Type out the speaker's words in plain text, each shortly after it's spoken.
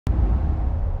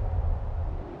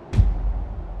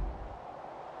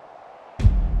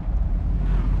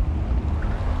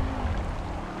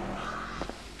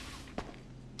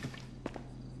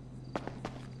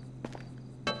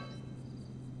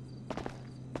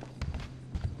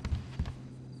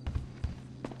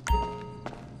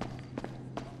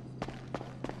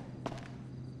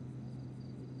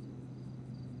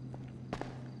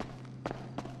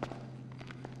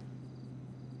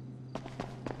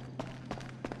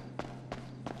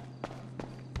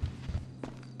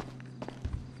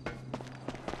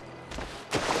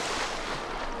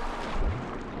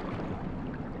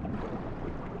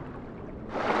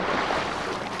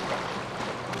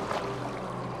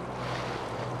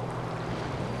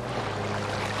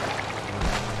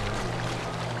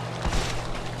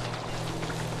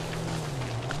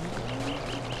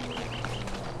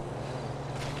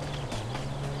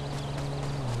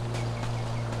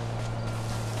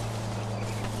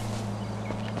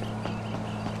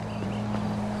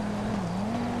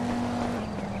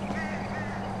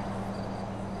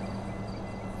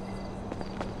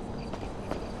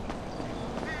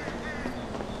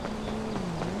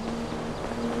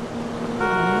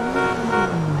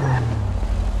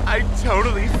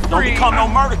totally free. Don't become no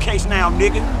murder case now,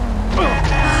 nigga.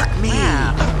 Fuck me.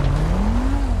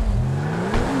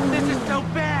 This is so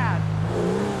bad.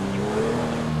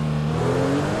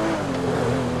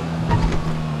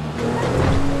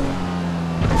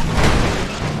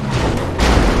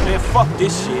 Man, fuck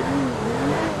this shit.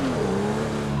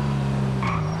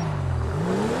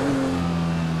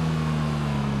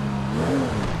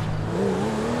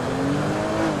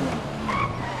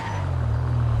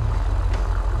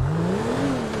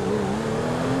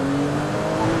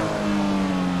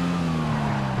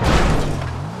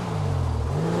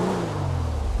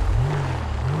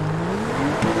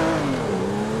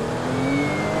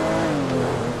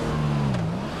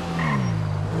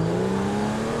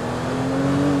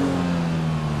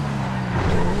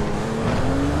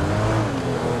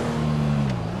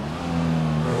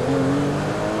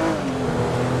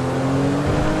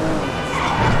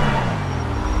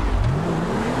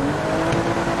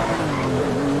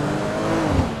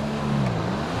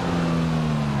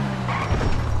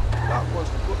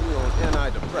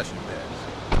 Antidepressant meds.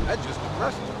 That just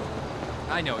depresses me.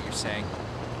 I know what you're saying.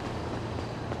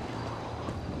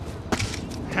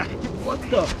 What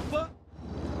the fuck?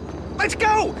 Let's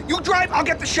go! You drive, I'll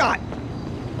get the shot!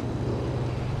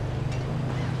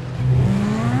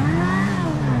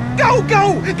 Go,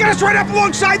 go! Get us right up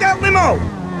alongside that limo!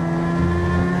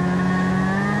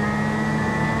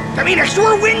 Come in next to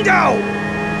our window!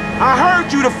 I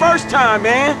heard you the first time,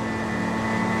 man.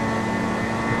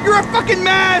 You're a fucking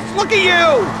mess! Look at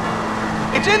you!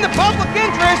 It's in the public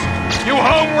interest! You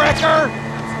home wrecker!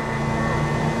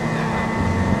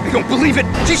 I don't believe it!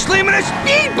 She's slamming a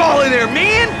speedball in there,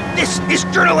 man! This is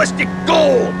journalistic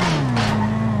gold!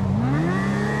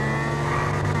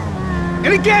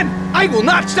 And again, I will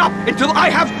not stop until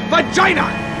I have vagina!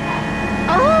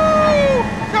 Oh!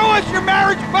 Show us your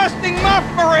marriage-busting muff,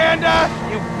 Miranda!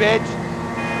 You bitch!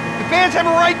 The fans have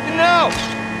a right to know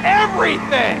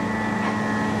everything!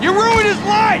 You ruined his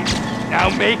life! Now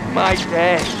make my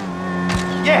day.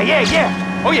 Yeah, yeah,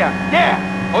 yeah. Oh yeah,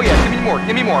 yeah. Oh yeah, give me more,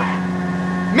 give me more.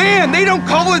 Man, they don't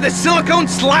call her the silicone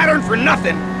slattern for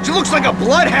nothing. She looks like a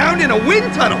bloodhound in a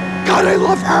wind tunnel. God, I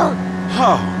love her.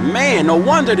 Oh, man, no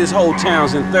wonder this whole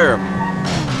town's in therapy.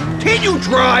 Can you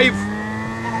drive?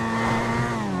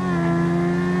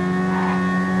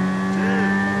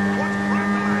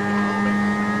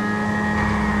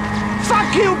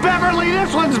 Fuck you, Beverly!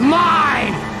 This one's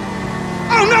mine!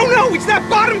 Oh, no, it's that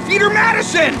bottom feeder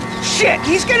Madison! Shit,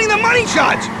 he's getting the money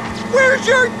shots! Where's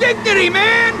your dignity,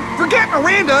 man? Forget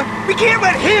Miranda, we can't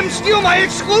let him steal my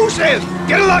exclusive!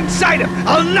 Get alongside him,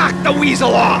 I'll knock the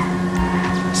weasel off!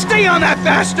 Stay on that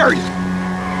bastard!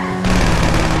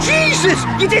 Jesus,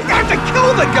 you didn't have to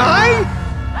kill the guy!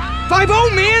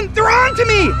 5-0, man, they're on to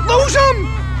me! Lose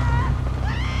him!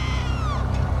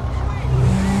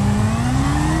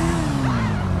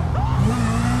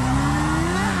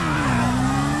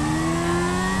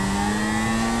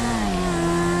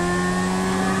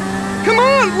 Come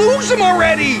on, lose him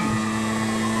already!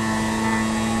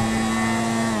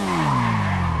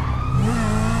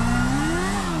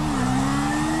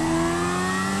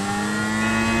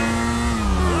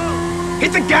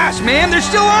 Hit the gas, man! They're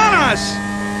still on us!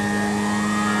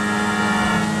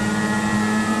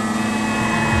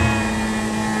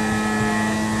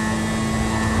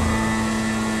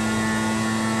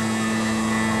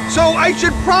 So I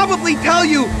should probably tell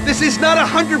you this is not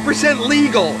 100%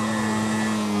 legal.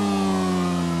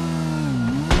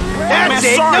 That's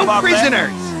it, no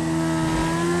prisoners!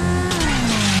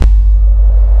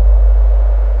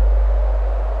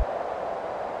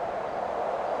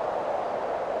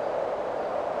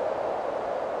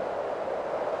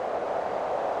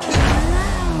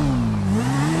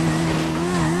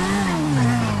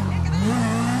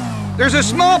 There's a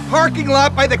small parking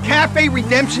lot by the Cafe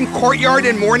Redemption Courtyard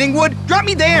in Morningwood. Drop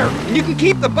me there, and you can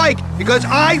keep the bike, because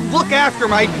I look after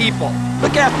my people.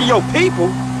 Look after your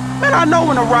people? Man, I know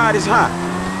when a ride is hot.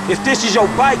 If this is your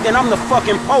bike, then I'm the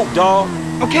fucking Pope, dawg.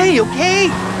 Okay,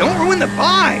 don't ruin the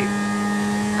vibe.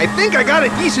 I think I got a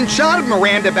decent shot of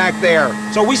Miranda back there.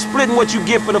 So we splitting what you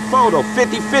get for the photo,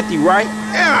 50-50, right?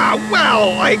 Yeah,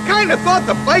 well, I kinda thought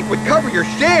the bike would cover your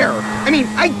share. I mean,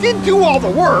 I did do all the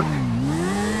work.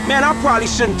 Man, I probably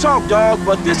shouldn't talk, dawg,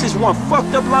 but this is one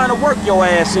fucked up line of work your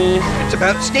ass in. It's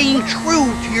about staying true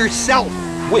to yourself.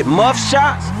 With muff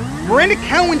shots? Miranda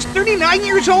Cowan's 39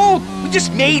 years old. We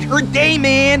just made her day,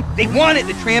 man. They wanted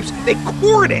the tramps. They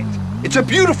courted it. It's a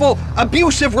beautiful,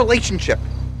 abusive relationship.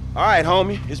 All right,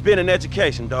 homie. It's been an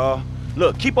education, dawg.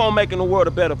 Look, keep on making the world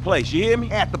a better place, you hear me?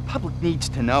 Yeah, the public needs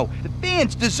to know. The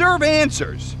fans deserve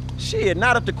answers. Shit,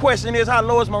 not if the question is how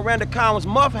low is Miranda Cowan's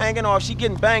muff hanging or if she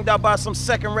getting banged out by some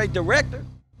second-rate director.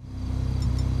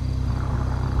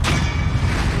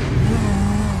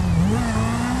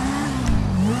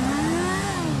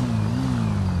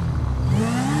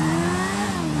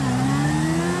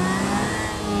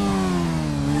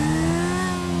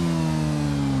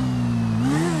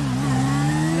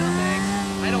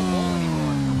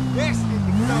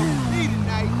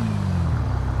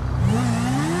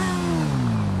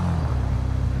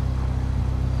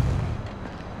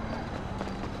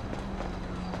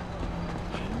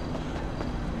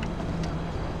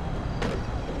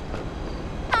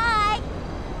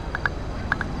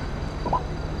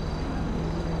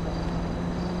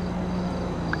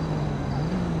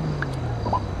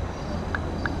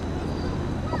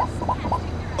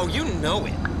 Oh, you know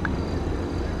it.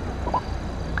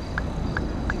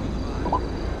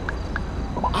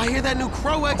 I hear that new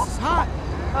Crow X is hot.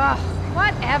 Ugh,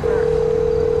 whatever.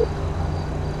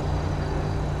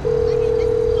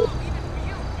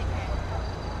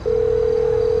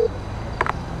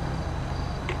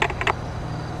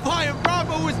 Fire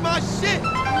Bravo is my shit.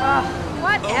 Ugh,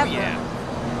 whatever. Oh, yeah.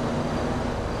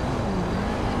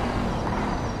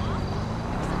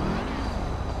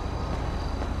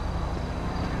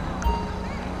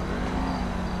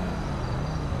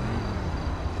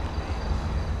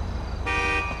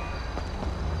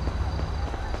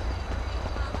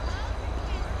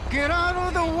 Get out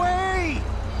of the way!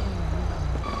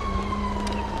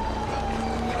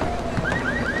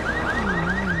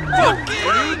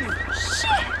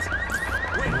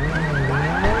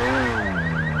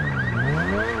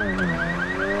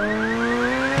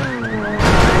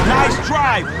 Nice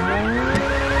drive!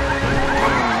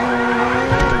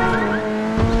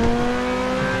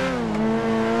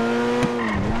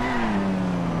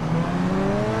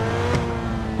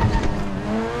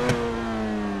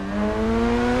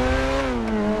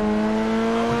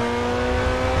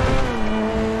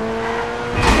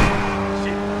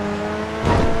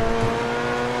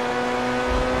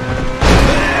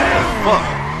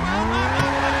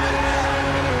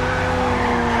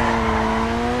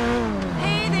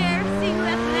 Hey there, see you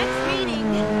at the next meeting.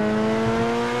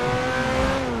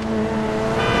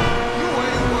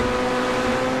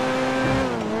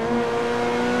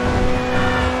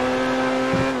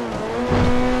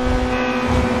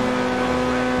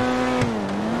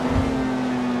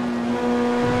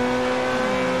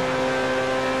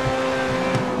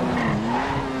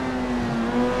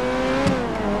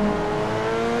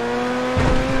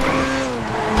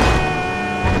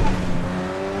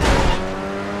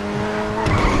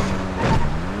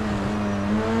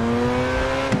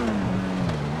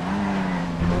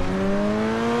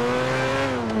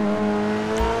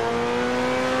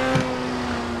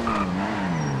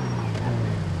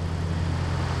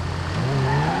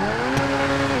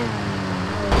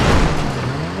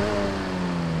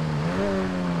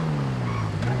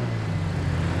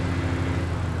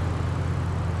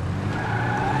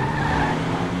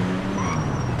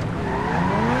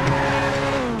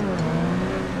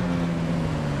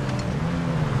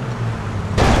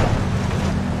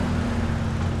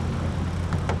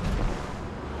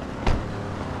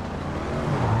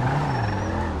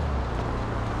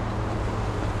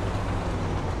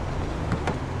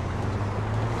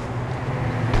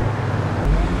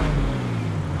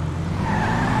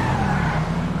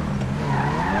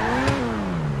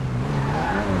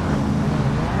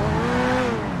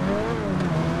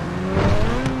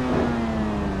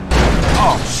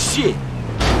 Oh, shit!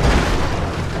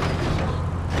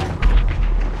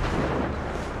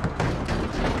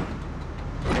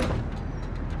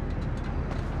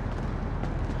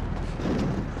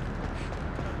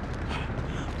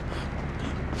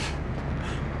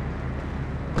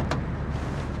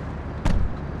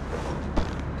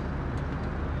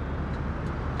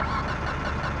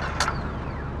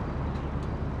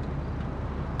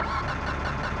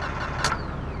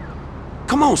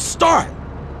 Come on, start!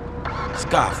 This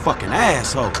guy a fucking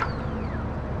asshole.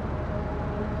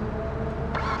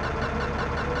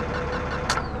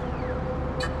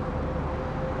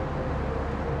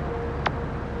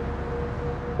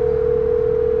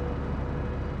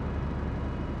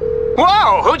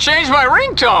 Whoa, who changed my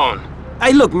ringtone?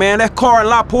 Hey, look, man, that car in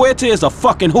La Puerta is a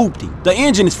fucking hoopty. The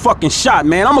engine is fucking shot,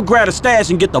 man. I'ma grab a stash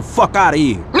and get the fuck out of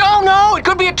here. No, it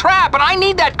could be a trap, and I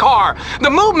need that car. The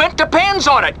movement depends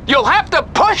on it. You'll have to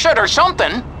push it or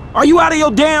something. Are you out of your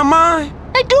damn mind?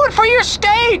 Hey, do it for your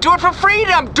state. Do it for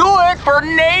freedom. Do it for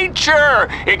nature.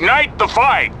 Ignite the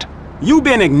fight. You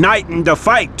been igniting the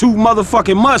fight too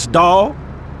motherfucking much, dawg.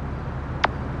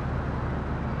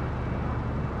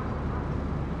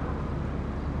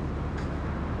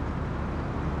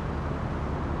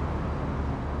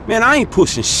 Man, I ain't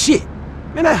pushing shit.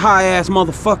 Man, that high-ass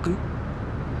motherfucker.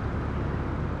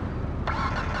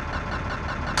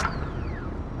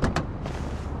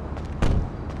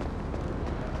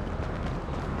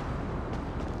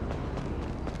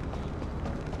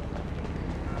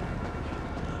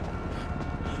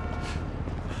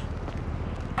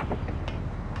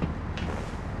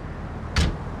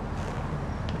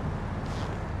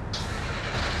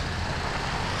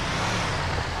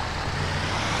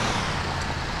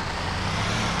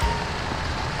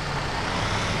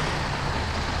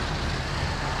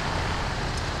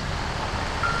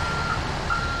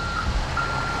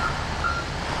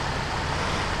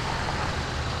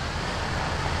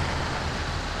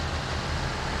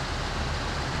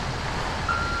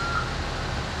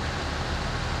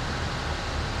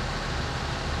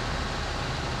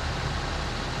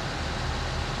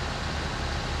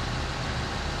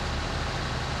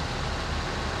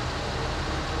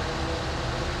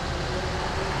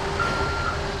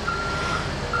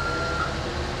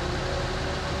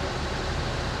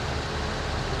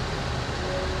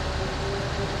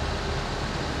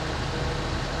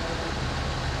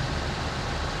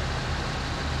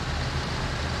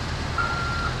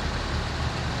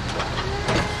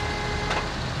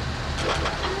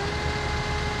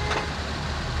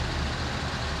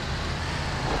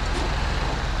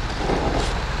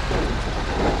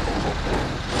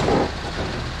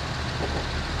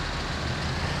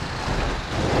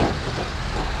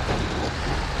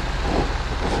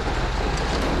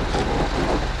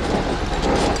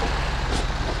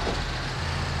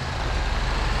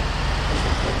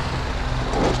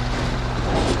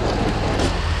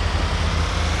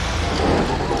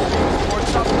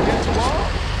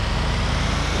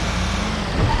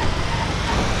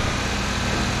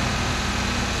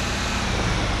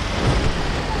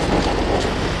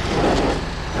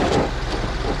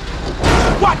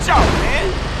 Watch out,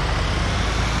 man!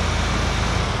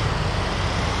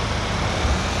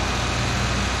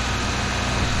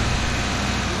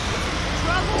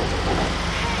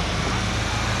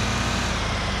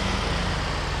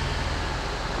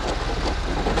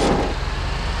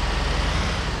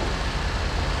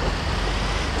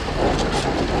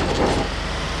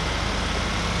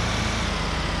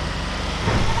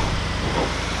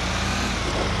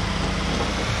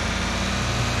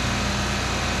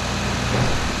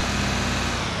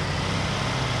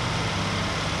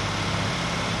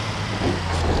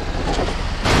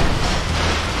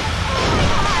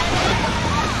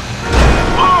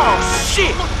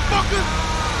 Shit!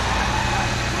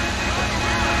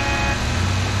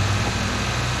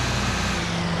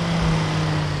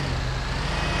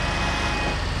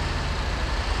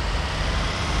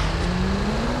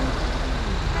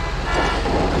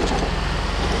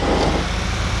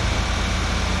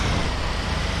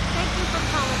 Thank you for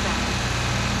calling back.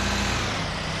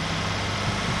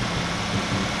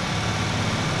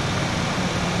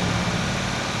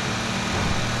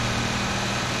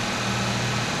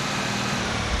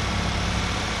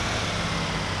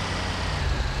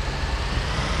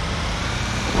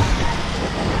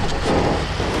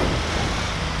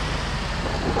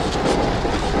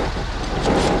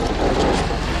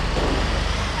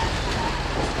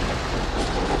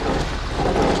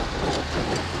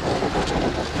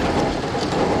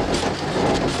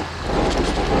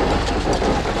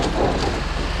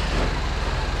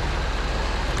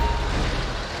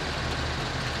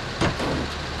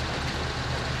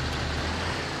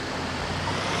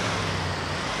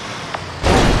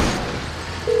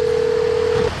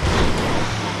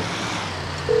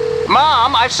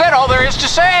 Mom, I've said all there is to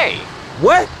say.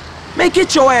 What? Man,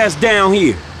 get your ass down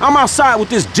here. I'm outside with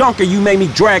this junker you made me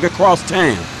drag across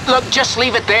town. Look, just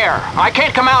leave it there. I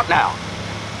can't come out now.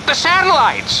 The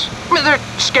satellites! I mean,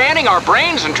 they're scanning our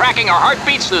brains and tracking our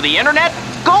heartbeats through the internet.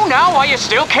 Go now while you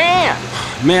still can.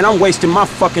 Man, I'm wasting my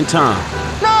fucking time.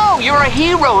 No, you're a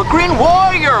hero, a green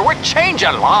warrior. We're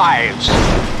changing lives.